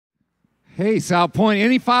Hey, South Point,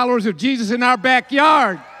 any followers of Jesus in our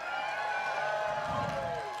backyard?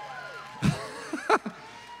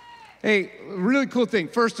 Hey, really cool thing.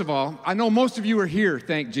 First of all, I know most of you are here,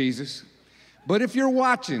 thank Jesus. But if you're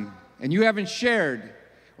watching and you haven't shared,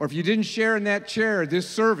 or if you didn't share in that chair this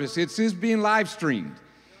service, it is being live streamed.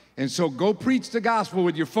 And so go preach the gospel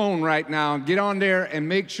with your phone right now and get on there and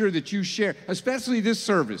make sure that you share, especially this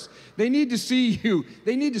service. They need to see you.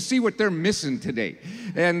 They need to see what they're missing today.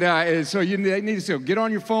 And so they need to see. Get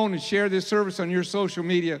on your phone and share this service on your social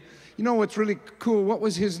media. You know what's really cool? What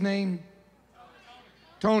was his name?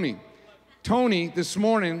 Tony. Tony this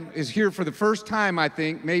morning is here for the first time, I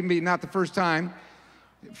think. Maybe not the first time.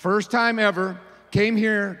 First time ever. Came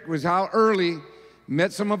here, was out early,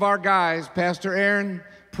 met some of our guys. Pastor Aaron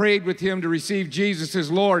prayed with him to receive Jesus as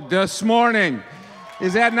Lord this morning.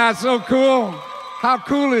 Is that not so cool? How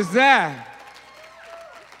cool is that?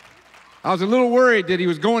 I was a little worried that he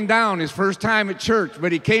was going down his first time at church,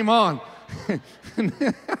 but he came on.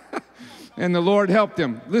 And the Lord helped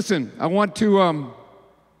him. Listen, I want to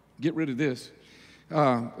get rid of this.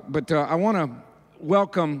 But I want to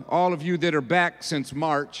welcome all of you that are back since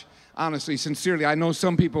March. Honestly, sincerely, I know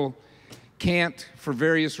some people can't for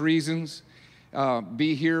various reasons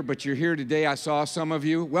be here, but you're here today. I saw some of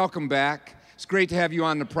you. Welcome back. It's great to have you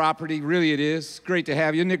on the property. Really, it is. It's great to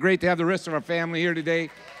have you. Isn't it great to have the rest of our family here today?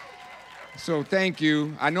 So thank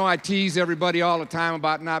you. I know I tease everybody all the time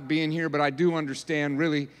about not being here, but I do understand,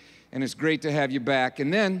 really, and it's great to have you back.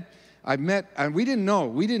 And then I met, and we didn't know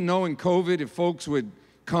in COVID if folks would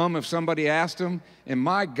come if somebody asked them. And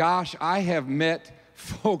my gosh, I have met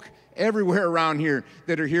folk everywhere around here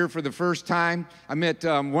that are here for the first time. I met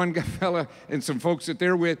one fella and some folks that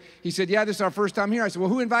they're with. He said, yeah, this is our first time here. I said, well,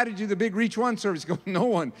 who invited you to the big Reach One service? He goes, no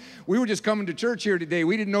one. We were just coming to church here today.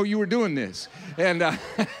 We didn't know you were doing this. And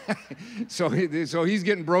so he's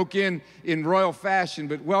getting broke in royal fashion.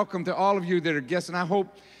 But welcome to all of you that are guests. And I hope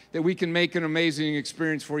that we can make an amazing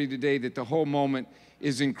experience for you today, that the whole moment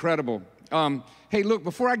is incredible. Hey, look,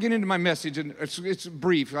 before I get into my message, and it's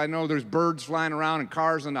brief. I know there's birds flying around and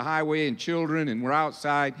cars on the highway and children, and we're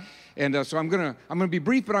outside. And so I'm gonna be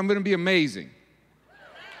brief, but I'm gonna be amazing.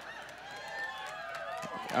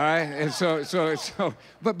 All right, and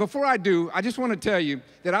but before I do, I just want to tell you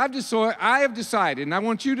that I have decided, and I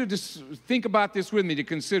want you to just think about this with me, to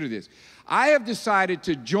consider this. I have decided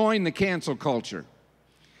to join the cancel culture.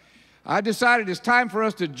 I decided it's time for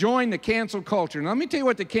us to join the cancel culture. And let me tell you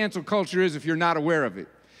what the cancel culture is if you're not aware of it.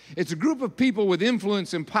 It's a group of people with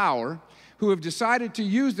influence and power who have decided to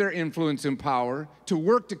use their influence and power to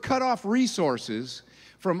work to cut off resources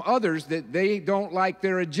from others that they don't like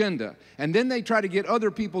their agenda. And then they try to get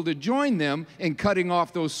other people to join them in cutting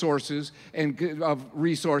off those sources of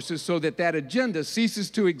resources so that that agenda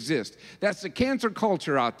ceases to exist. That's the cancer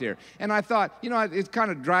culture out there. And I thought, you know, it's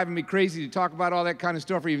kind of driving me crazy to talk about all that kind of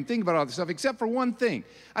stuff or even think about all this stuff, except for one thing.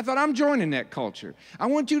 I thought, I'm joining that culture. I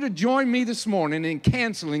want you to join me this morning in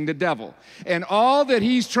canceling the devil and all that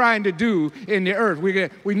he's trying to do in the earth.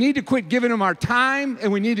 We need to quit giving him our time,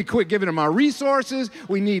 and we need to quit giving him our resources.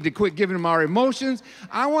 We need to quit giving them our emotions.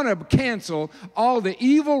 I want to cancel all the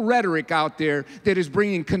evil rhetoric out there that is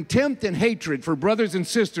bringing contempt and hatred for brothers and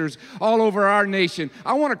sisters all over our nation.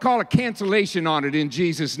 I want to call a cancellation on it in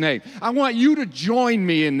Jesus' name. I want you to join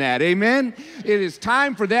me in that. Amen? It is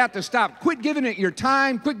time for that to stop. Quit giving it your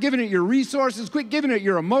time. Quit giving it your resources. Quit giving it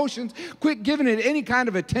your emotions. Quit giving it any kind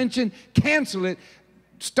of attention. Cancel it.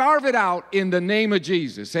 Starve it out in the name of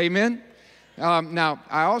Jesus. Amen? Now,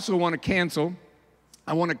 I also want to cancel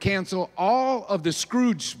all of the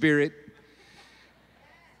Scrooge spirit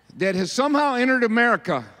that has somehow entered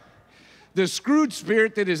America. The Scrooge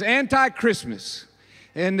spirit that is anti-Christmas.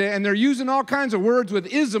 And they're using all kinds of words with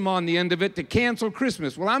ism on the end of it to cancel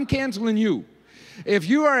Christmas. Well, I'm canceling you. If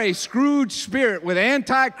you are a Scrooge spirit with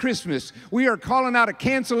anti-Christmas, we are calling out a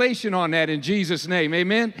cancellation on that in Jesus' name.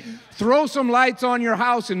 Amen? Throw some lights on your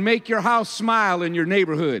house and make your house smile in your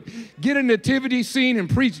neighborhood. Get a nativity scene and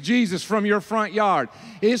preach Jesus from your front yard.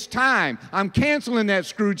 It's time. I'm canceling that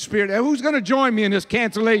Scrooge spirit. Who's going to join me in this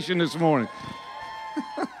cancellation this morning?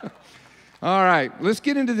 All right, let's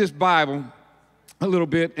get into this Bible a little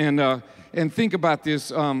bit and think about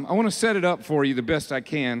this. I want to set it up for you the best I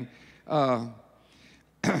can.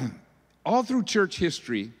 All through church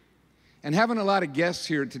history, and having a lot of guests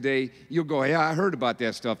here today, you'll go, yeah, I heard about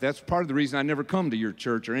that stuff. That's part of the reason I never come to your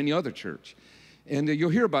church or any other church. And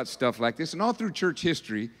you'll hear about stuff like this. And all through church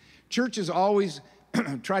history, churches always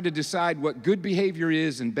try to decide what good behavior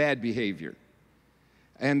is and bad behavior.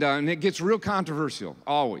 And it gets real controversial,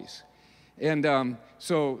 always. And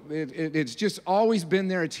so it's just always been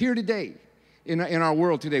there. It's here today in our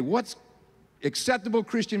world today. What's acceptable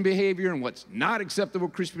Christian behavior and what's not acceptable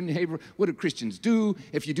Christian behavior. What do Christians do?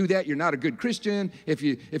 If you do that, you're not a good Christian. If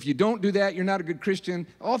you don't do that, you're not a good Christian.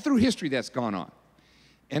 All through history, that's gone on.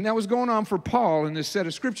 And that was going on for Paul in this set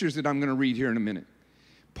of scriptures that I'm going to read here in a minute.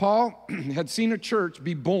 Paul had seen a church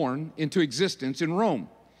be born into existence in Rome.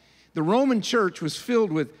 The Roman church was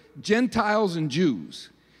filled with Gentiles and Jews.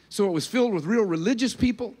 So it was filled with real religious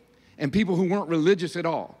people and people who weren't religious at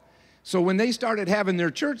all. So when they started having their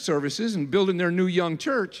church services and building their new young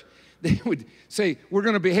church, they would say, we're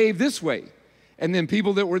going to behave this way. And then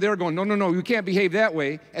people that were there going, no, no, no, you can't behave that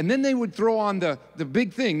way. And then they would throw on the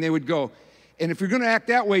big thing. They would go, and if you're going to act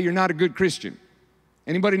that way, you're not a good Christian.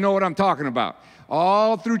 Anybody know what I'm talking about?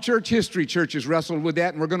 All through church history, churches wrestled with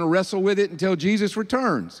that, and we're going to wrestle with it until Jesus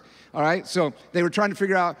returns. All right, so they were trying to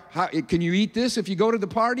figure out, can you eat this if you go to the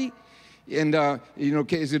party? And,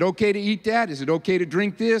 is it okay to eat that? Is it okay to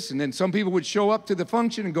drink this? And then some people would show up to the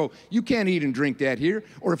function and go, you can't eat and drink that here.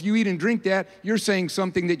 Or if you eat and drink that, you're saying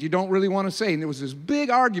something that you don't really want to say. And there was this big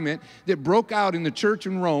argument that broke out in the church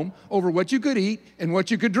in Rome over what you could eat and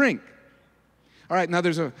what you could drink. All right, now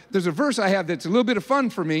there's a verse I have that's a little bit of fun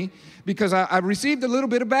for me because I received a little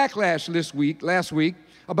bit of backlash last week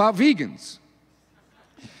about vegans.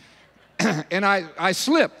 And I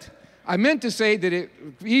slipped. I meant to say that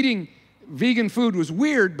eating vegan food was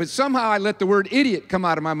weird, but somehow I let the word idiot come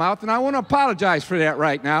out of my mouth, and I want to apologize for that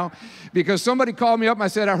right now because somebody called me up and I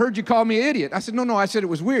said, I heard you call me an idiot. I said, no, I said it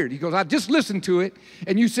was weird. He goes, I just listened to it,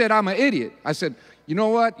 and you said I'm an idiot. I said, you know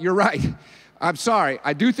what? You're right. I'm sorry.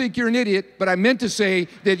 I do think you're an idiot, but I meant to say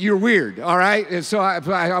that you're weird, all right? And so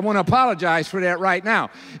I want to apologize for that right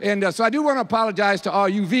now. And so I do want to apologize to all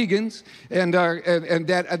you vegans and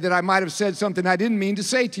that I might have said something I didn't mean to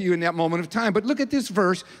say to you in that moment of time. But look at this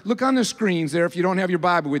verse. Look on the screens there if you don't have your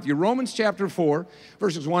Bible with you. Romans chapter 4,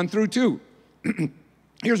 verses 1 through 2.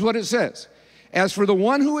 Here's what it says. As for the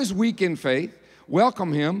one who is weak in faith,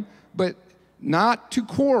 welcome him, but not to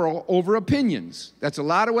quarrel over opinions. That's a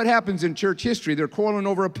lot of what happens in church history. They're quarreling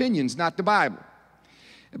over opinions, not the Bible.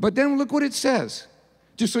 But then look what it says.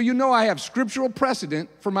 Just so you know, I have scriptural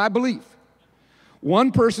precedent for my belief.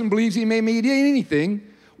 One person believes he may eat anything,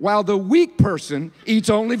 while the weak person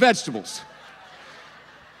eats only vegetables.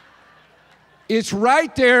 It's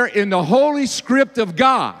right there in the Holy Script of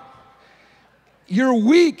God. You're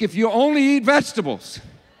weak if you only eat vegetables.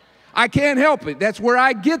 I can't help it. That's where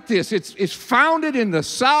I get this. It's founded in the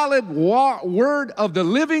solid word of the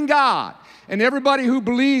living God. And everybody who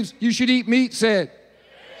believes you should eat meat said,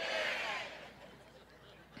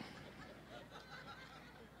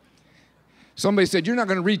 somebody said, you're not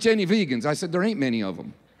going to reach any vegans. I said, there ain't many of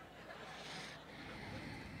them.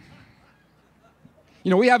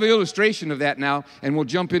 You know, we have an illustration of that now, and we'll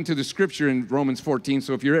jump into the scripture in Romans 14.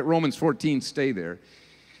 So if you're at Romans 14, stay there.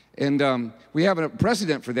 And we have a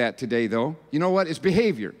precedent for that today, though. You know what? It's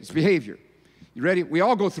behavior. It's behavior. You ready? We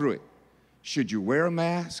all go through it. Should you wear a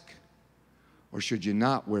mask or should you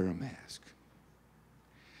not wear a mask?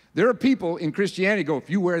 There are people in Christianity who go, if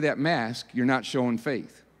you wear that mask, you're not showing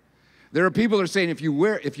faith. There are people that are saying if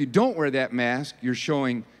you don't wear that mask, you're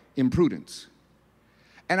showing imprudence.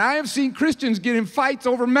 And I have seen Christians get in fights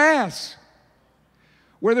over masks,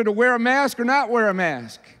 whether to wear a mask or not wear a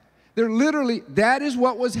mask. That is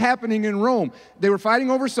what was happening in Rome. They were fighting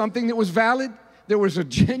over something that was valid. There was a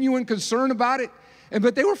genuine concern about it.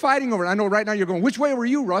 But they were fighting over it. I know right now you're going, which way were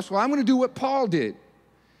you, Russ? Well, I'm going to do what Paul did.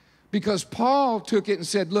 Because Paul took it and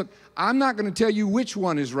said, look, I'm not going to tell you which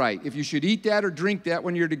one is right, if you should eat that or drink that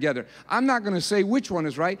when you're together. I'm not going to say which one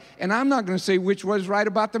is right, and I'm not going to say which one is right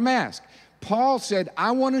about the mask. Paul said,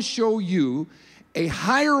 I want to show you a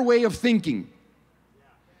higher way of thinking.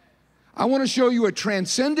 I want to show you a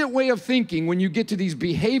transcendent way of thinking when you get to these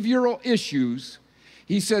behavioral issues.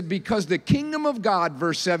 He said, because the kingdom of God,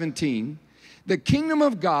 verse 17, the kingdom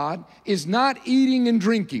of God is not eating and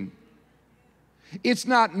drinking. It's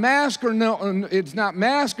not mask or no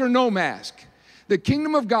mask. The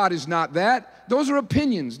kingdom of God is not that. Those are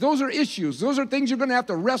opinions. Those are issues. Those are things you're going to have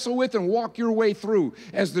to wrestle with and walk your way through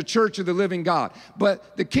as the church of the living God.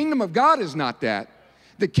 But the kingdom of God is not that.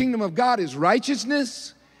 The kingdom of God is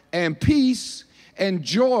righteousness and peace and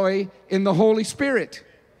joy in the Holy Spirit.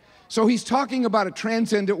 So he's talking about a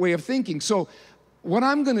transcendent way of thinking. So what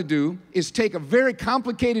I'm going to do is take a very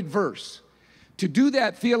complicated verse. To do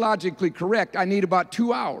that theologically correct, I need about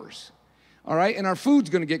 2 hours. All right? And our food's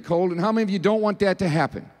going to get cold, and how many of you don't want that to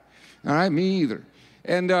happen? All right? Me either.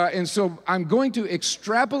 And so I'm going to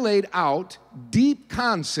extrapolate out deep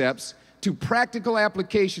concepts to practical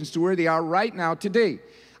applications to where they are right now today.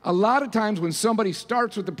 A lot of times when somebody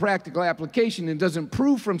starts with the practical application and doesn't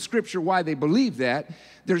prove from Scripture why they believe that,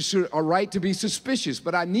 there's a right to be suspicious.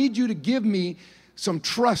 But I need you to give me some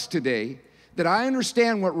trust today that I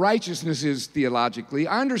understand what righteousness is theologically,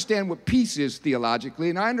 I understand what peace is theologically,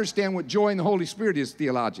 and I understand what joy in the Holy Spirit is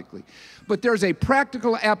theologically. But there's a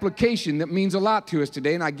practical application that means a lot to us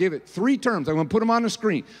today, and I give it 3 terms. I'm going to put them on the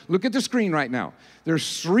screen. Look at the screen right now.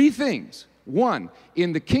 There's 3 things. 1,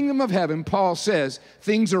 in the kingdom of heaven, Paul says,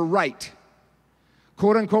 things are right.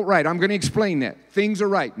 Quote unquote right. I'm going to explain that. Things are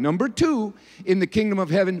right. Number 2, in the kingdom of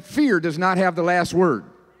heaven, fear does not have the last word.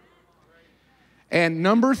 And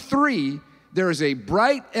number 3, there is a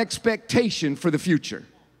bright expectation for the future.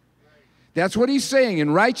 That's what he's saying.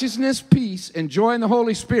 In righteousness, peace, and joy in the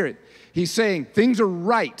Holy Spirit, he's saying things are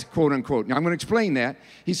right, quote unquote. Now, I'm going to explain that.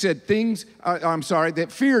 He said that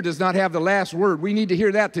fear does not have the last word. We need to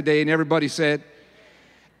hear that today, and everybody said.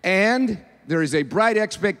 And there is a bright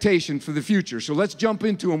expectation for the future. So let's jump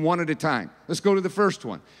into them one at a time. Let's go to the first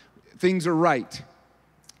one. Things are right.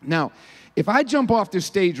 Now, if I jump off this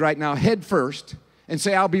stage right now head first and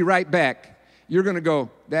say, I'll be right back, you're going to go,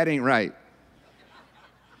 that ain't right.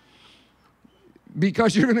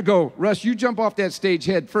 Because you're going to go, Russ, you jump off that stage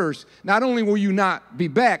head first. Not only will you not be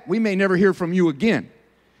back, we may never hear from you again.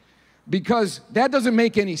 Because that doesn't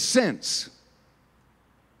make any sense.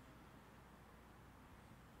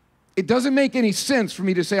 It doesn't make any sense for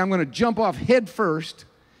me to say I'm going to jump off head first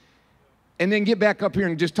and then get back up here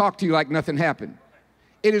and just talk to you like nothing happened.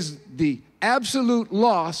 It is the absolute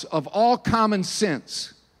loss of all common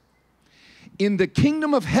sense. In the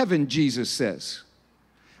kingdom of heaven, Jesus says,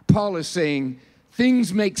 Paul is saying,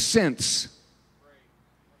 things make sense.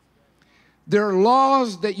 There are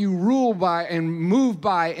laws that you rule by and move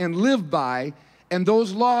by and live by, and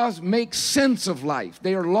those laws make sense of life.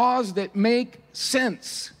 They are laws that make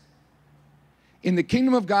sense. In the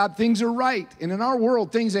kingdom of God, things are right. And in our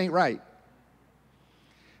world, things ain't right.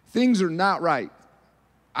 Things are not right.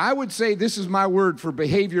 I would say this is my word for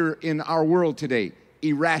behavior in our world today,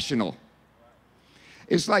 irrational.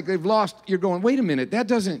 It's like they've lost, you're going, wait a minute, that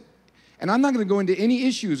doesn't, and I'm not going to go into any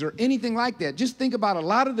issues or anything like that. Just think about a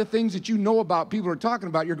lot of the things that you know about, people are talking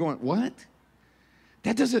about, you're going, what?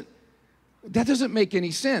 That doesn't make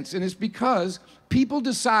any sense. And it's because people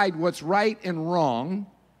decide what's right and wrong,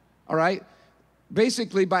 all right,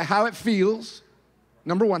 basically by how it feels.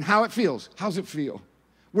 Number 1, how it feels. How's it feel?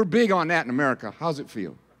 We're big on that in America. How's it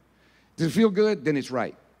feel? Does it feel good? Then it's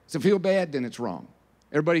right. Does it feel bad? Then it's wrong.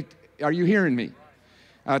 Everybody, are you hearing me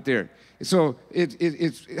out there? So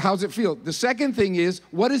it's how's it feel? The second thing is,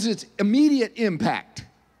 what is its immediate impact?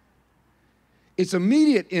 Its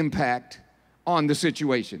immediate impact on the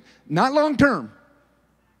situation. Not long term.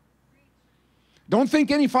 Don't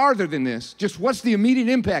think any farther than this. Just what's the immediate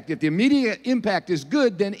impact? If the immediate impact is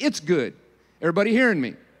good, then it's good. Everybody hearing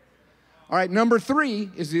me? All right, number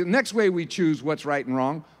 3 is the next way we choose what's right and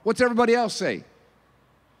wrong. What's everybody else say?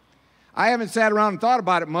 I haven't sat around and thought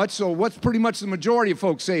about it much, so what's pretty much the majority of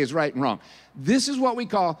folks say is right and wrong? This is what we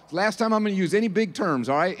call, last time I'm going to use any big terms,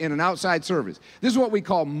 all right, in an outside service. This is what we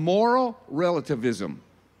call moral relativism.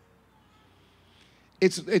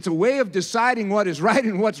 It's a way of deciding what is right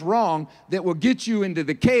and what's wrong that will get you into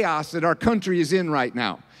the chaos that our country is in right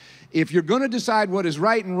now. If you're going to decide what is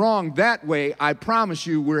right and wrong that way, I promise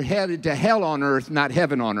you we're headed to hell on earth, not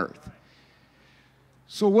heaven on earth.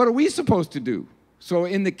 So what are we supposed to do? So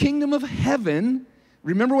in the kingdom of heaven,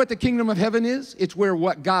 remember what the kingdom of heaven is? It's where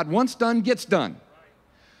what God wants done gets done.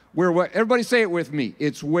 Everybody say it with me.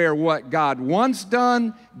 It's where what God wants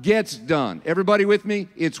done gets done. Everybody with me?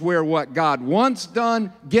 It's where what God wants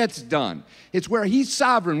done gets done. It's where He's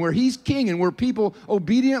sovereign, where He's king, and where people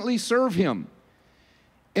obediently serve Him.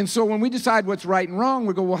 And so when we decide what's right and wrong,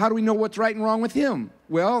 we go, well, how do we know what's right and wrong with Him?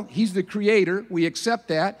 Well, He's the creator. We accept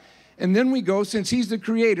that. And then we go, since He's the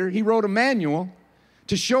creator, He wrote a manual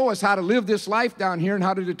to show us how to live this life down here and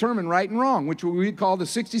how to determine right and wrong, which we call the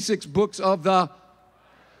 66 books of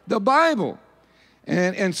the Bible.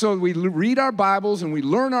 And so we read our Bibles and we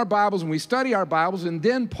learn our Bibles and we study our Bibles. And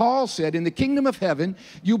then Paul said, in the kingdom of heaven,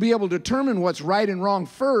 you'll be able to determine what's right and wrong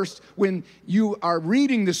first when you are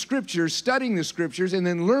reading the Scriptures, studying the Scriptures, and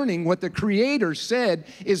then learning what the Creator said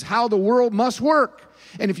is how the world must work.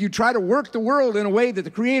 And if you try to work the world in a way that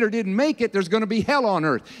the Creator didn't make it, there's going to be hell on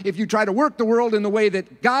earth. If you try to work the world in the way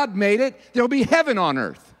that God made it, there'll be heaven on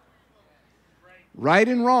earth. Right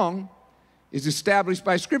and wrong is established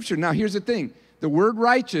by Scripture. Now, here's the thing. The word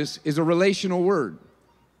righteous is a relational word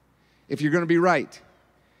if you're going to be right.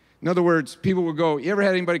 In other words, people will go, you ever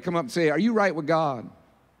had anybody come up and say, are you right with God?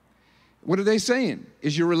 What are they saying?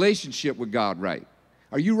 Is your relationship with God right?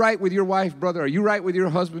 Are you right with your wife, brother? Are you right with your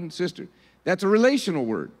husband, sister? That's a relational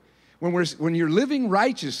word. When you're living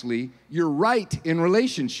righteously, you're right in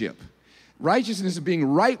relationship. Righteousness is being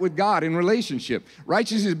right with God in relationship.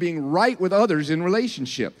 Righteousness is being right with others in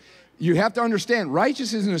relationship. You have to understand,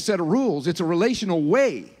 righteousness isn't a set of rules. It's a relational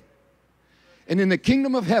way. And in the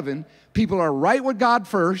kingdom of heaven, people are right with God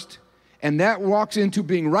first, and that walks into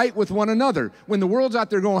being right with one another. When the world's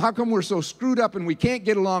out there going, how come we're so screwed up and we can't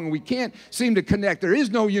get along and we can't seem to connect? There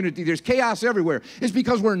is no unity. There's chaos everywhere. It's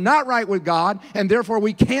because we're not right with God, and therefore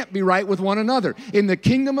we can't be right with one another. In the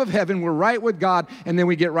kingdom of heaven, we're right with God, and then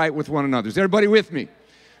we get right with one another. Is everybody with me?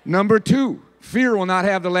 Number 2, fear will not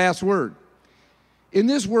have the last word. In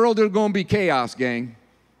this world, there's going to be chaos, gang.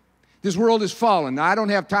 This world is fallen. Now, I don't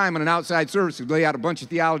have time in an outside service to lay out a bunch of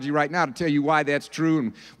theology right now to tell you why that's true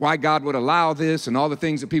and why God would allow this and all the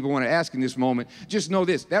things that people want to ask in this moment. Just know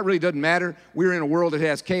this, that really doesn't matter. We're in a world that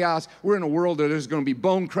has chaos. We're in a world that there's going to be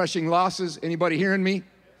bone-crushing losses. Anybody hearing me?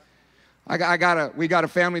 We got a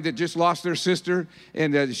family that just lost their sister,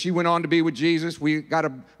 and she went on to be with Jesus. We got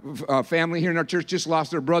a family here in our church just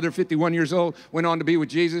lost their brother, 51 years old, went on to be with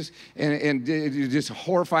Jesus, and just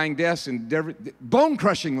horrifying deaths and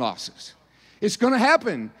bone-crushing losses. It's going to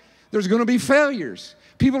happen. There's going to be failures.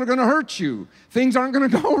 People are going to hurt you. Things aren't going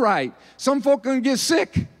to go right. Some folk are going to get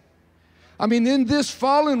sick. I mean, in this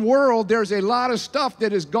fallen world, there's a lot of stuff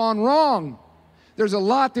that has gone wrong. There's a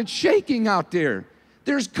lot that's shaking out there.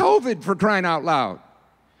 There's COVID, for crying out loud.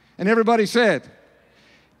 And everybody said.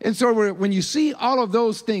 And so when you see all of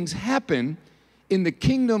those things happen in the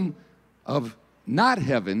kingdom of not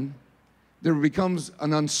heaven, there becomes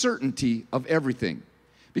an uncertainty of everything.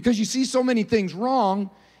 Because you see so many things wrong,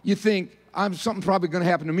 you think, something's probably going to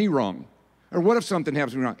happen to me wrong. Or what if something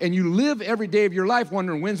happens to me wrong? And you live every day of your life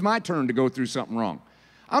wondering, when's my turn to go through something wrong?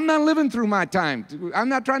 I'm not living through my time. I'm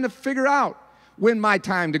not trying to figure out when my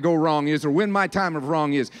time to go wrong is or when my time of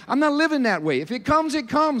wrong is. I'm not living that way. If it comes, it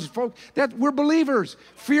comes, folks. We're believers.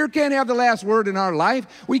 Fear can't have the last word in our life.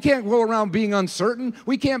 We can't go around being uncertain.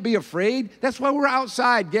 We can't be afraid. That's why we're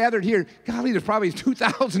outside gathered here. Golly, there's probably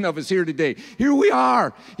 2,000 of us here today. Here we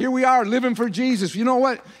are living for Jesus. You know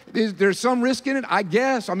what? There's some risk in it, I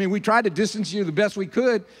guess. I mean, we tried to distance you the best we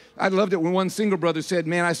could. I loved it when one single brother said,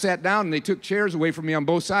 man, I sat down and they took chairs away from me on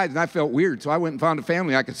both sides and I felt weird. So I went and found a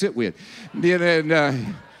family I could sit with. And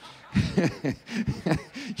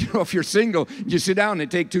you know, if you're single, you sit down and they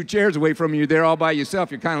take 2 chairs away from you. You're there all by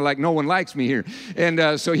yourself. You're kind of like, no one likes me here.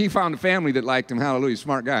 And so he found a family that liked him. Hallelujah,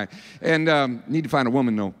 smart guy. And need to find a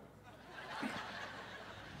woman, though.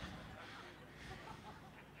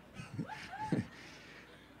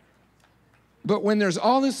 But when there's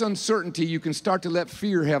all this uncertainty, you can start to let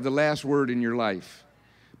fear have the last word in your life.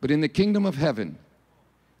 But in the kingdom of heaven,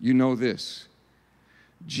 you know this.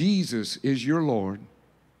 Jesus is your Lord,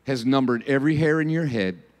 has numbered every hair in your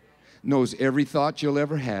head, knows every thought you'll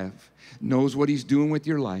ever have, knows what he's doing with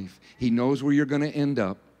your life. He knows where you're going to end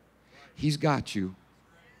up. He's got you.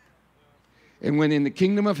 And when in the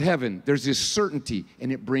kingdom of heaven, there's this certainty,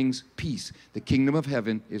 and it brings peace. The kingdom of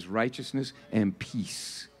heaven is righteousness and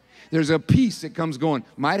peace. There's a peace that comes going.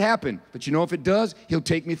 Might happen, but you know if it does, he'll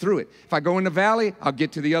take me through it. If I go in the valley, I'll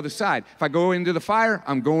get to the other side. If I go into the fire,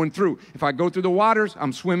 I'm going through. If I go through the waters,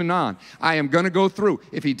 I'm swimming on. I am going to go through.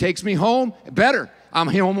 If he takes me home, better. I'm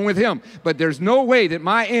home with him. But there's no way that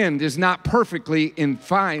my end is not perfectly in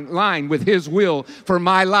fine line with his will for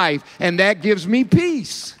my life, and that gives me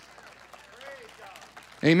peace.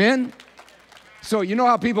 Amen? So you know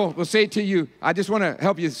how people will say to you, I just want to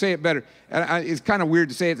help you say it better. It's kind of weird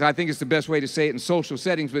to say it. I think it's the best way to say it in social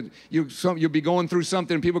settings, but you'll be going through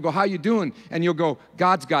something and people go, how you doing? And you'll go,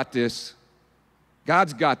 God's got this.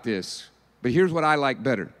 God's got this. But here's what I like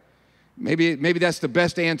better. Maybe that's the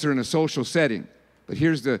best answer in a social setting. But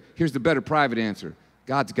here's the better private answer.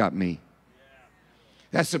 God's got me.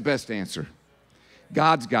 That's the best answer.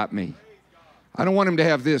 God's got me. I don't want him to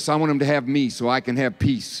have this. I want him to have me so I can have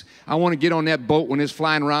peace. I want to get on that boat when it's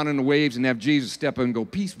flying around in the waves and have Jesus step up and go,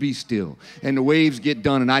 peace be still. And the waves get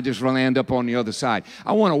done and I just land up on the other side.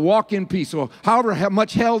 I want to walk in peace. So however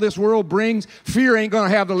much hell this world brings, fear ain't going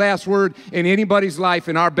to have the last word in anybody's life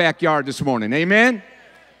in our backyard this morning. Amen?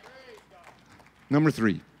 Number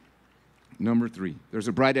three. There's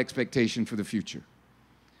a bright expectation for the future.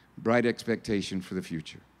 Bright expectation for the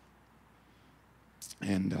future.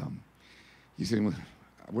 And you say, well,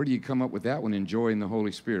 where do you come up with that one, enjoying the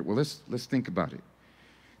Holy Spirit? Well, let's think about it.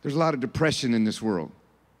 There's a lot of depression in this world.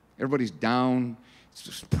 Everybody's down. It's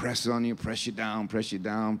just press on you, press you down, press you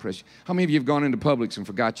down, press you. How many of you have gone into Publix and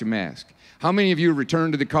forgot your mask? How many of you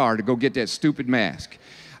returned to the car to go get that stupid mask?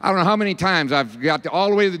 I don't know how many times I've got all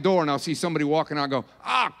the way to the door and I'll see somebody walking out and I'll go,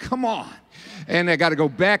 ah, come on. And I got to go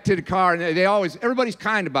back to the car, and everybody's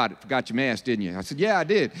kind about it. Forgot your mask, didn't you? I said, yeah, I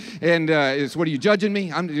did. And it's, what, are you judging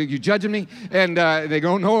me? Are you judging me? And they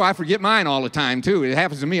go, no, I forget mine all the time, too. It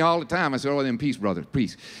happens to me all the time. I said, oh, then peace, brother,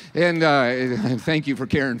 peace. And thank you for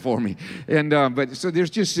caring for me. And but so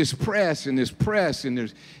there's just this press, and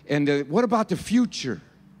what about the future?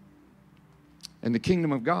 And the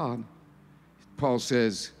kingdom of God, Paul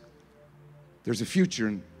says, there's a future,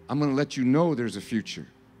 and I'm going to let you know there's a future,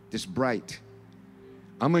 this bright.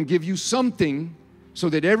 I'm going to give you something so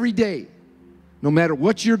that every day, no matter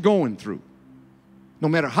what you're going through, no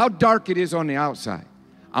matter how dark it is on the outside,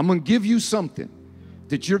 I'm going to give you something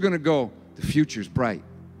that you're going to go, the future's bright.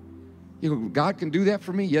 You go, God can do that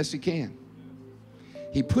for me? Yes, He can.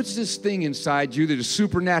 He puts this thing inside you that is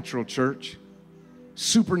supernatural, church.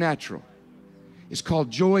 Supernatural. It's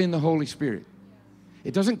called joy in the Holy Spirit.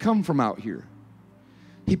 It doesn't come from out here.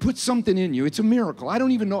 He puts something in you. It's a miracle. I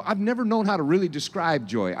don't even know. I've never known how to really describe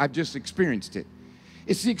joy. I've just experienced it.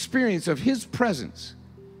 It's the experience of His presence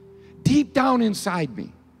deep down inside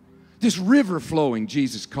me. This river flowing,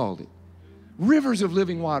 Jesus called it. Rivers of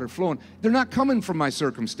living water flowing. They're not coming from my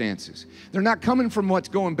circumstances. They're not coming from what's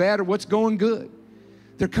going bad or what's going good.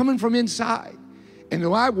 They're coming from inside. And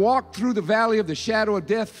though I walk through the valley of the shadow of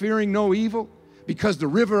death, fearing no evil, because the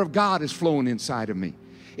river of God is flowing inside of me.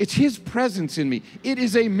 It's His presence in me. It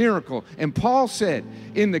is a miracle. And Paul said,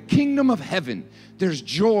 in the kingdom of heaven, there's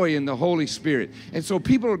joy in the Holy Spirit. And so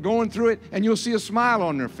people are going through it, and you'll see a smile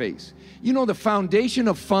on their face. You know the foundation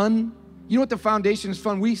of fun? You know what the foundation is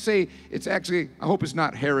fun? We say, it's actually, I hope it's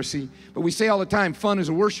not heresy, but we say all the time, fun is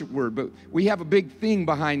a worship word, but we have a big thing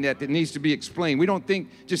behind that needs to be explained. We don't think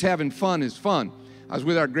just having fun is fun. I was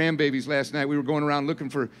with our grandbabies last night. We were going around looking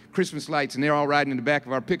for Christmas lights, and they're all riding in the back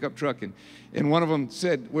of our pickup truck. And one of them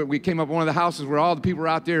said, we came up one of the houses where all the people were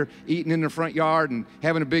out there eating in their front yard and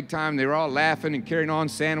having a big time. They were all laughing and carrying on.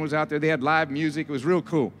 Santa was out there. They had live music. It was real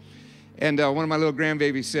cool. And one of my little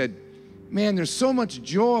grandbabies said, man, there's so much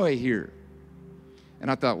joy here. And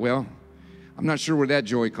I thought, well, I'm not sure where that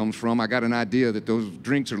joy comes from. I got an idea that those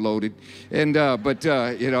drinks are loaded. And,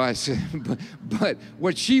 I said, but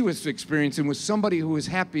what she was experiencing was somebody who was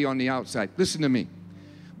happy on the outside. Listen to me.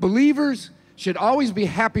 Believers should always be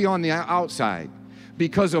happy on the outside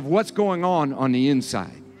because of what's going on the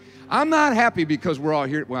inside. I'm not happy because we're all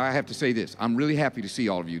here. Well, I have to say this. I'm really happy to see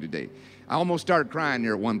all of you today. I almost started crying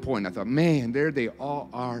there at one point. I thought, man, there they all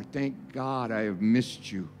are. Thank God I have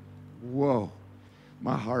missed you. Whoa,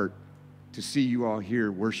 my heart. To see you all here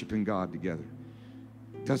worshiping God together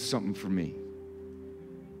does something for me.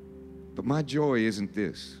 But my joy isn't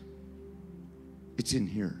this. It's in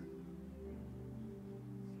here.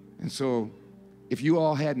 And so if you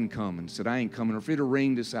all hadn't come and said, I ain't coming, or if it had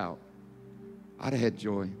rained us out, I'd have had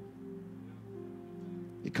joy.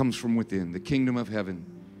 It comes from within. The kingdom of heaven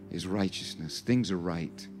is righteousness. Things are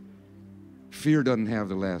right. Fear doesn't have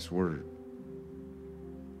the last word.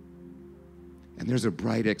 And there's a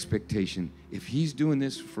bright expectation. If He's doing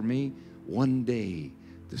this for me, one day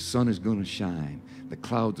the sun is going to shine. The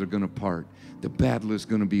clouds are going to part. The battle is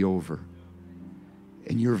going to be over.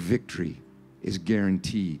 And your victory is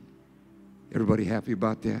guaranteed. Everybody happy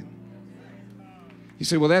about that? You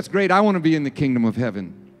say, well, that's great. I want to be in the kingdom of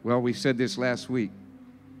heaven. Well, we said this last week.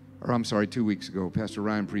 Or I'm sorry, 2 weeks ago. Pastor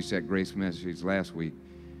Ryan preached that grace message last week.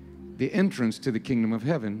 The entrance to the kingdom of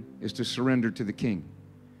heaven is to surrender to the King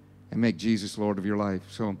and make Jesus Lord of your life.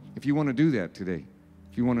 So if you want to do that today,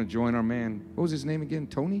 if you want to join our man, what was his name again?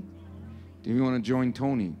 Tony? If you want to join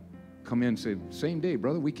Tony, come in and say, same day,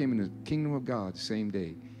 brother, we came in the kingdom of God, same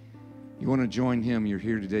day. You want to join him, you're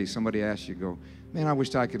here today. Somebody asks you, go, man, I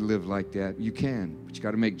wish I could live like that. You can, but you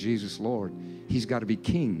got to make Jesus Lord. He's got to be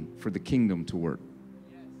king for the kingdom to work.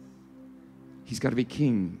 He's got to be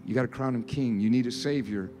king. You got to crown him king. You need a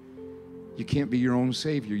savior. You can't be your own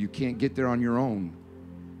savior. You can't get there on your own.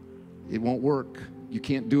 It won't work. You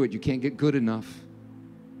can't do it. You can't get good enough.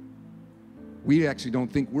 We actually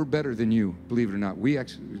don't think we're better than you, believe it or not. We're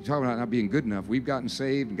talking about not being good enough. We've gotten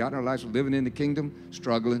saved and gotten our lives living in the kingdom,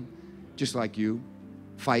 struggling, just like you,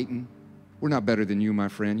 fighting. We're not better than you, my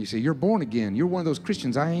friend. You say, you're born again. You're one of those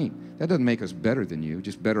Christians. I ain't. That doesn't make us better than you,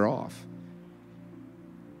 just better off.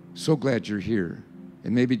 So glad you're here.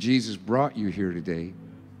 And maybe Jesus brought you here today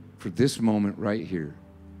for this moment right here.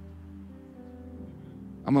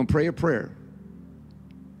 I'm going to pray a prayer.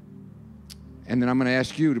 And then I'm going to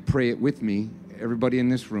ask you to pray it with me, everybody in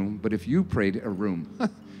this room. But if you prayed a room,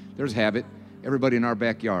 there's habit, everybody in our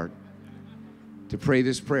backyard, to pray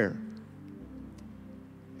this prayer.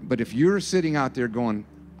 But if you're sitting out there going,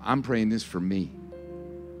 I'm praying this for me.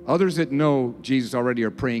 Others that know Jesus already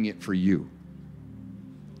are praying it for you.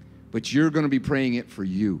 But you're going to be praying it for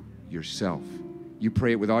you, yourself. You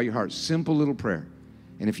pray it with all your heart. Simple little prayer.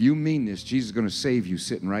 And if you mean this, Jesus is going to save you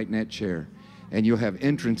sitting right in that chair. And you'll have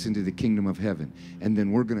entrance into the kingdom of heaven. And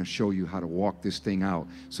then we're going to show you how to walk this thing out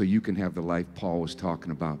so you can have the life Paul was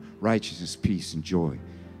talking about. Righteousness, peace, and joy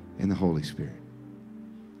in the Holy Spirit.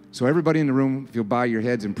 So everybody in the room, if you'll bow your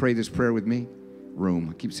heads and pray this prayer with me. Room.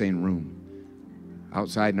 I keep saying room.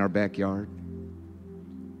 Outside in our backyard.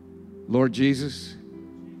 Lord Jesus,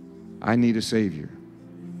 I need a Savior.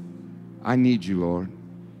 I need you, Lord.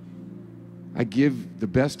 I give the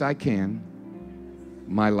best I can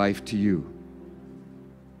my life to you.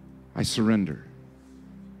 I surrender.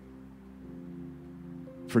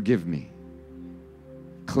 Forgive me.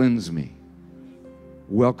 Cleanse me.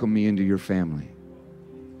 Welcome me into your family.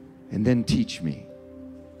 And then teach me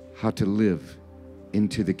how to live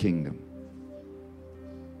into the kingdom.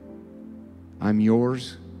 I'm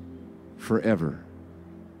yours forever.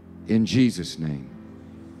 In Jesus' name.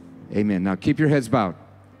 Amen. Now keep your heads bowed.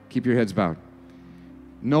 Keep your heads bowed.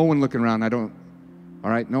 No one looking around. All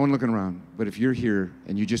right, no one looking around. But if you're here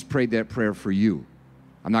and you just prayed that prayer for you,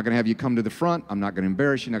 I'm not going to have you come to the front. I'm not going to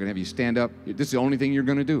embarrass you. I'm not going to have you stand up. This is the only thing you're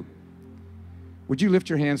going to do. Would you lift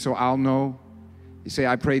your hand so I'll know? You say,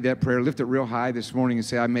 I prayed that prayer. Lift it real high this morning and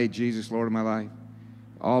say, I made Jesus Lord of my life.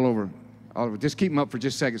 All over. All over. Just keep them up for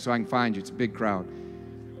just a second so I can find you. It's a big crowd.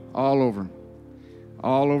 All over.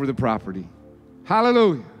 All over the property.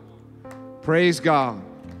 Hallelujah. Praise God.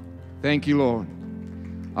 Thank you, Lord.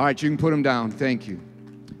 All right, you can put them down. Thank you.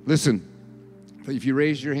 Listen, if you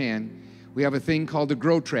raise your hand, we have a thing called the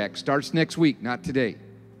Grow Track. Starts next week, not today.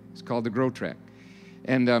 It's called the Grow Track.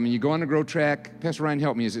 And you go on the Grow Track. Pastor Ryan,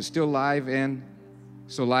 help me. Is it still live? And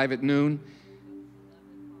so live at noon?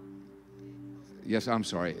 Yes, I'm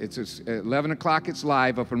sorry. It's at 11 o'clock. It's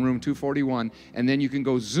live up in room 241. And then you can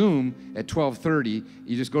go Zoom at 12:30.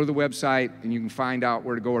 You just go to the website and you can find out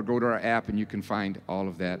where to go, or go to our app and you can find all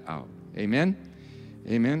of that out. Amen?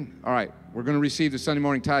 Amen. All right. We're going to receive the Sunday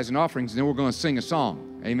morning tithes and offerings, and then we're going to sing a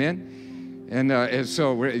song. Amen? And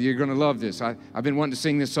so you're going to love this. I've been wanting to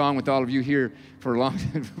sing this song with all of you here for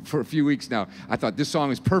a few weeks now. I thought this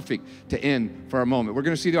song is perfect to end for our moment. We're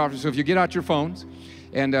going to see the offering. So if you get out your phones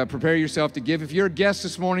and prepare yourself to give. If you're a guest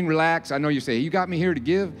this morning, relax. I know you say, hey, you got me here to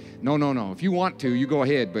give? No. If you want to, you go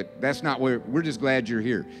ahead, but that's not where. We're just glad you're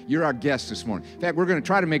here. You're our guest this morning. In fact, we're going to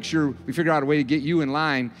try to make sure we figure out a way to get you in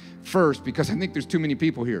line first, because I think there's too many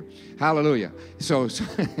people here. Hallelujah. So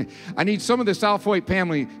I need some of the South Hoyt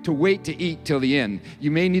family to wait to eat till the end.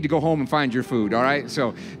 You may need to go home and find your food, all right?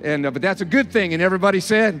 So, but that's a good thing, and everybody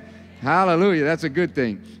said, hallelujah, that's a good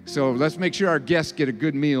thing. So let's make sure our guests get a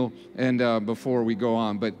good meal and before we go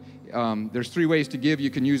on. But there's 3 ways to give.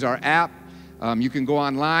 You can use our app. You can go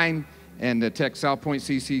online and text South Point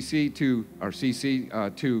CCC to, or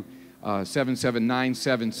CC to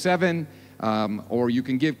 77977, or you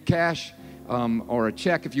can give cash or a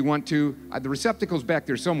check if you want to. The receptacle's back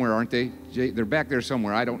there somewhere, aren't they? They're back there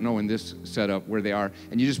somewhere. I don't know in this setup where they are.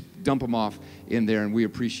 And you just dump them off in there, and we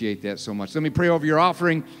appreciate that so much. Let me pray over your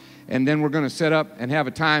offering. And then we're going to set up and have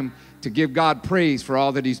a time to give God praise for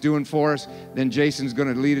all that he's doing for us. Then Jason's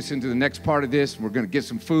going to lead us into the next part of this. We're going to get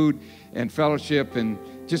some food and fellowship. And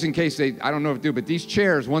just in case I don't know if they do, but these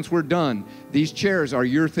chairs, once we're done, these chairs are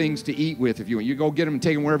your things to eat with if you want. You go get them and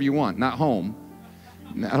take them wherever you want, not home.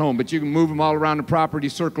 Not home, but you can move them all around the property,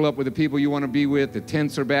 circle up with the people you want to be with. The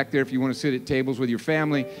tents are back there if you want to sit at tables with your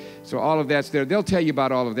family. So all of that's there. They'll tell you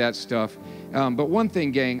about all of that stuff. But one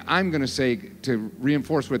thing, gang, I'm going to say to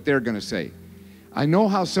reinforce what they're going to say. I know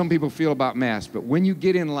how some people feel about masks, but when you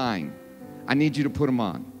get in line, I need you to put them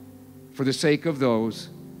on for the sake of those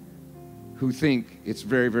who think it's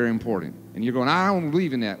very, very important. And you're going, I don't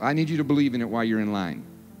believe in that. I need you to believe in it while you're in line.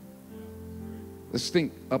 Let's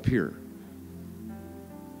think up here.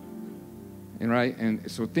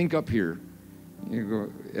 And so think up here. You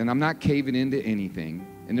go, and I'm not caving into anything.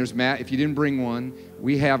 And there's Matt, if you didn't bring one,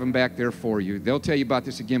 we have them back there for you. They'll tell you about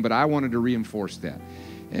this again, but I wanted to reinforce that.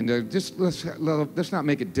 And just let's not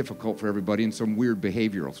make it difficult for everybody in some weird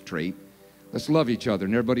behavioral trait. Let's love each other.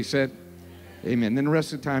 And everybody said, amen. Then the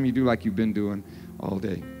rest of the time you do like you've been doing all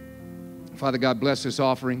day. Father God, bless this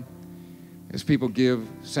offering. As people give,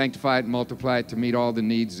 sanctify it and multiply it to meet all the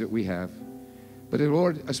needs that we have. But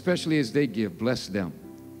Lord, especially as they give, bless them.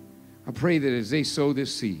 I pray that as they sow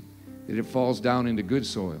this seed, that it falls down into good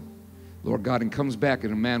soil, Lord God, and comes back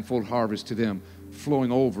in a manifold harvest to them,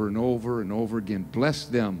 flowing over and over and over again. Bless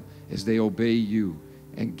them as they obey you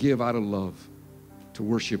and give out of love to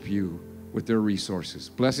worship you with their resources.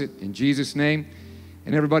 Bless it in Jesus' name.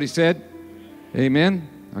 And everybody said, amen.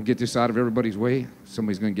 I'll get this out of everybody's way.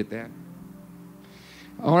 Somebody's going to get that.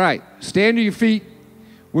 All right, stand to your feet.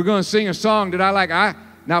 We're going to sing a song that I like.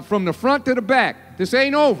 Now, from the front to the back, this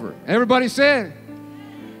ain't over. Everybody said?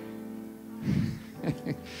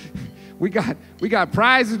 We got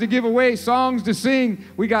prizes to give away, songs to sing.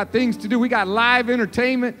 We got things to do. We got live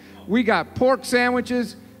entertainment. We got pork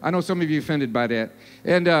sandwiches. I know some of you offended by that.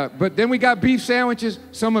 But then we got beef sandwiches.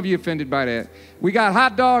 Some of you offended by that. We got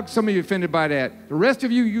hot dogs. Some of you offended by that. The rest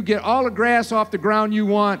of you, you get all the grass off the ground you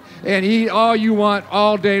want and eat all you want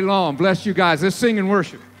all day long. Bless you guys. Let's sing and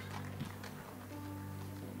worship.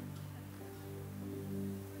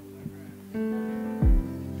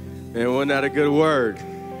 Man, wasn't that a good word?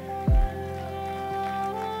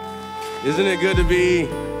 Isn't it good to be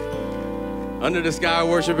under the sky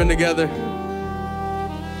worshiping together?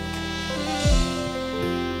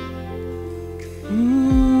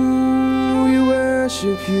 We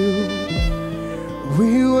worship you.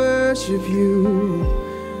 We worship you.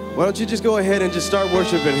 Why don't you just go ahead and just start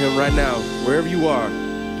worshiping him right now, wherever you are.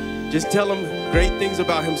 Just tell him great things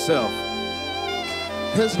about himself.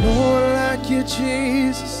 There's no one like you,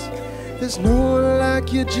 Jesus. There's no one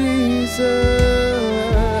like you, Jesus.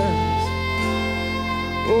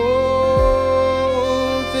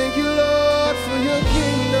 Oh, thank you, Lord, for your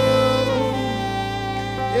kingdom.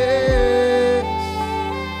 Yes,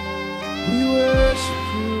 we worship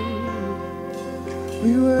you.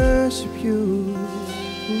 We worship you.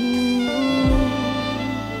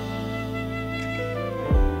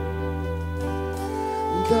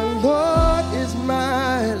 The Lord is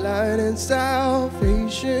my light and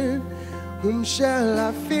salvation. Whom shall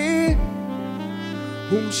I fear?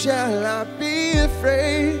 Whom shall I be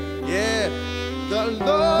afraid? Yeah, the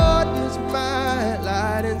Lord is my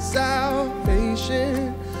light and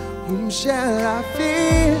salvation. Whom shall I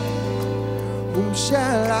fear? Whom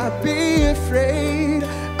shall I be afraid?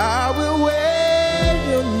 I will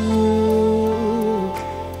wait on you.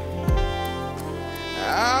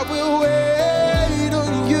 I will wait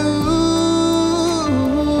on you.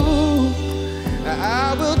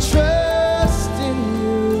 I will trust in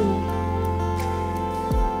you.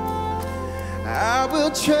 I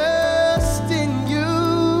will trust in you.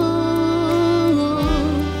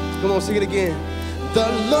 Come on, sing it again. The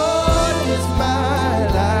Lord is my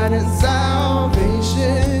light and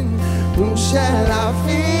salvation. Whom shall I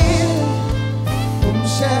fear? Whom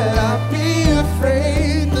shall I be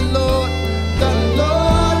afraid? The Lord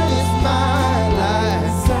is my light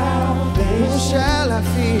and salvation. Whom shall I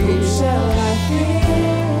fear? Whom shall I fear?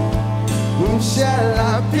 Whom shall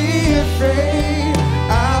I be afraid?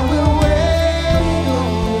 I will wait on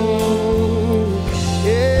you.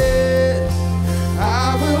 Yes, I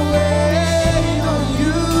will wait on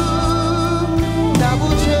you. And I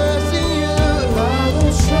will trust in you. I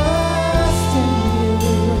will trust in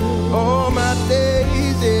you. All my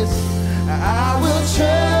days, yes, I will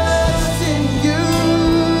trust in you.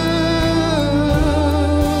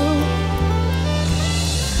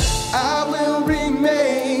 I will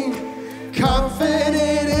remain confident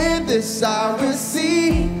in this. I will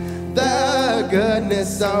see the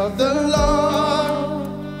goodness of the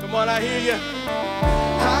Lord. Come on, I hear you.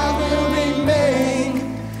 I will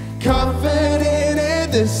remain confident in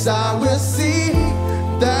this. I will see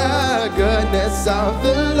the goodness of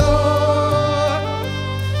the Lord.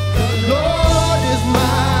 The Lord is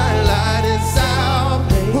my light and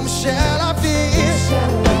salvation. Whom shall I fear?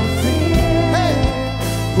 Hey,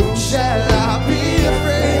 whom shall I be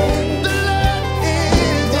afraid? The Lord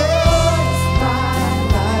is my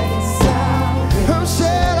light and salvation. Whom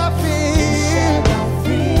shall I fear?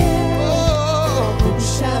 Oh, whom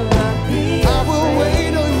shall I be afraid? I will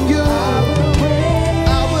wait on you.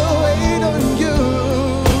 I will wait on you.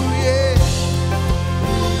 Yeah,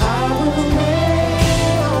 I will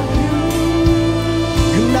wait on you.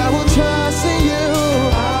 And I will trust in you.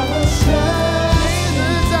 I will trust.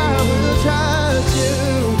 Jesus, I will trust you.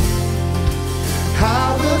 I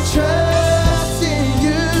will trust in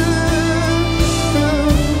you.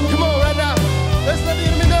 Come on, right now. Let's let the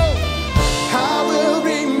enemy know. I will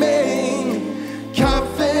remain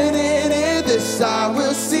confident in this. I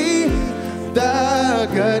will see the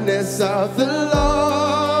goodness of the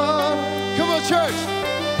Lord. Come on, church.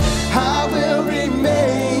 I will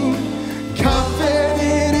remain confident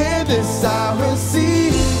in this. I will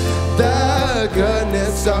see the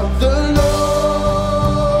goodness of the Lord.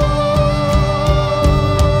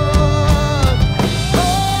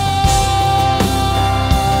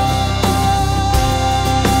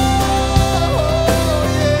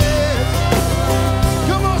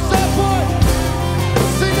 Come on, Southport.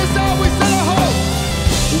 Sing this out. We set our hope.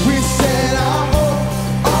 We set our hope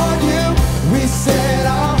on you. We set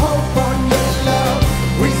our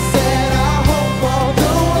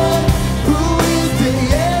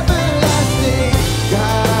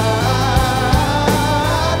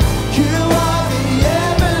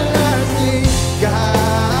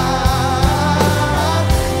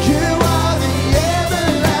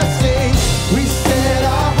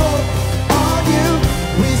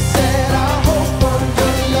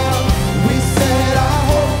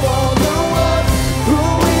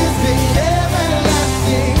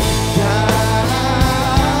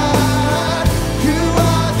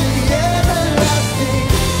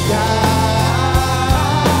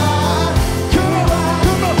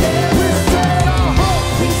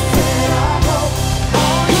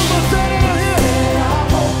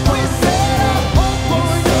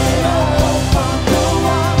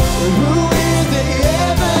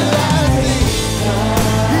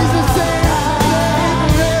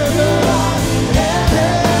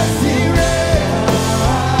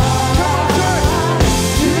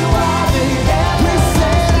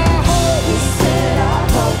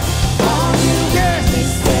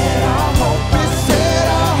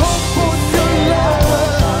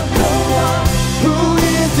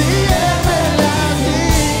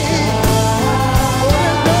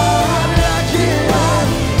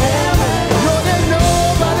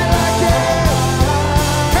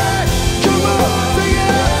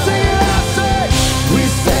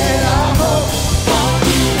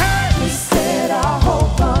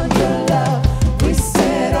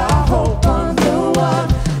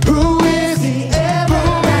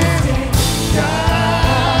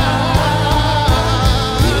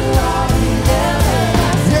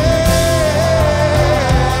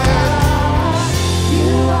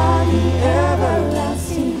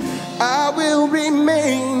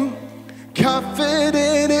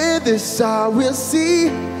this I will see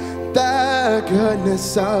the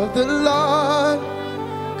goodness of the Lord.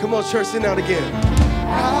 Come on, church, sing out again.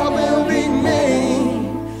 I will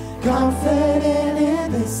remain confident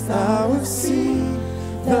in this. I will see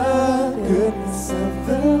the goodness of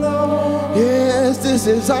the Lord. Yes, this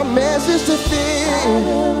is our message to feel. I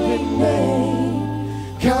will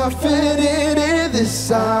remain confident in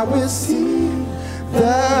this. I will see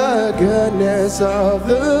the goodness of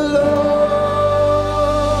the Lord.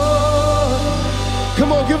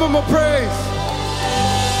 Come on, give him a praise.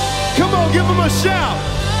 Come on, give him a shout.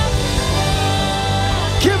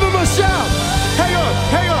 Give him a shout. Hang on,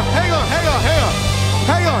 hang on, hang on, hang on, hang on.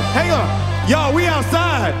 Hang on, hang on. Y'all, we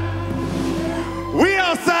outside. We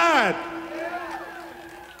outside.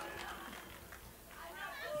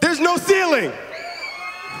 There's no ceiling.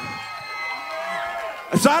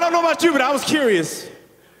 So I don't know about you, but I was curious.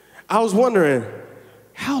 I was wondering,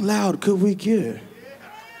 how loud could we get?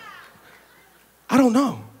 I don't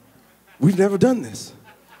know. We've never done this.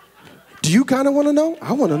 Do you kind of want to know?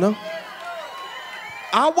 I want to know.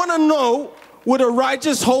 I want to know what a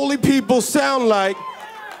righteous, holy people sound like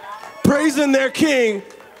praising their king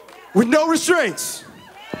with no restraints.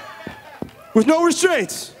 With no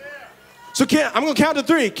restraints. So I'm going to count to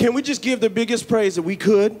 3. Can we just give the biggest praise that we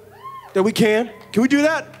could? That we can? Can we do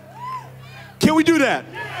that? Can we do that?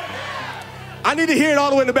 I need to hear it all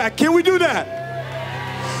the way in the back. Can we do that?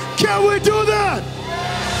 Can we do that?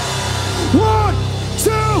 1,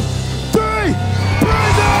 2, 3,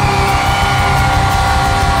 praise it!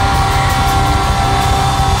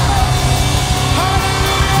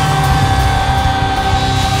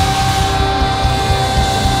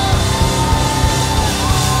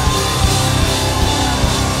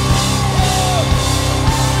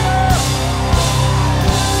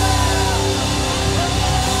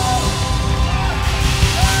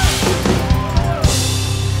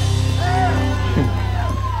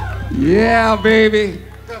 Yeah, baby.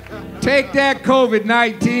 Take that,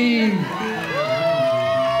 COVID-19.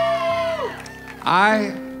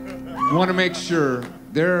 I want to make sure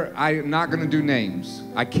I'm not going to do names.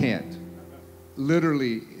 I can't.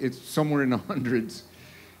 Literally, it's somewhere in the hundreds.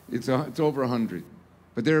 It's over 100.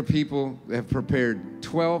 But there are people that have prepared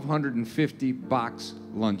 1,250 box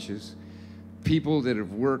lunches. People that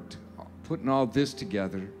have worked putting all this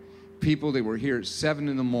together. People that were here at 7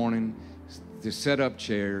 in the morning to set up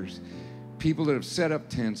chairs, people that have set up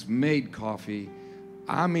tents, made coffee.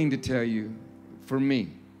 I mean to tell you, for me,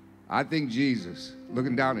 I think Jesus,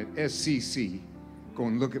 looking down at SCC,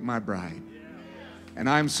 going, look at my bride. And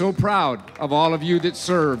I'm so proud of all of you that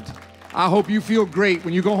served. I hope you feel great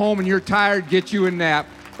when you go home and you're tired, get you a nap.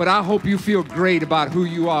 But I hope you feel great about who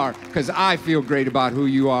you are, because I feel great about who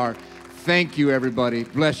you are. Thank you, everybody.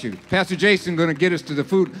 Bless you. Pastor Jason going to get us to the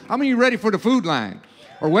food. How many of you ready for the food line?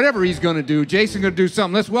 Or whatever he's going to do. Jason going to do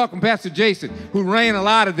something. Let's welcome Pastor Jason, who ran a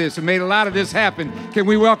lot of this and made a lot of this happen. Can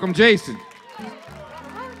we welcome Jason?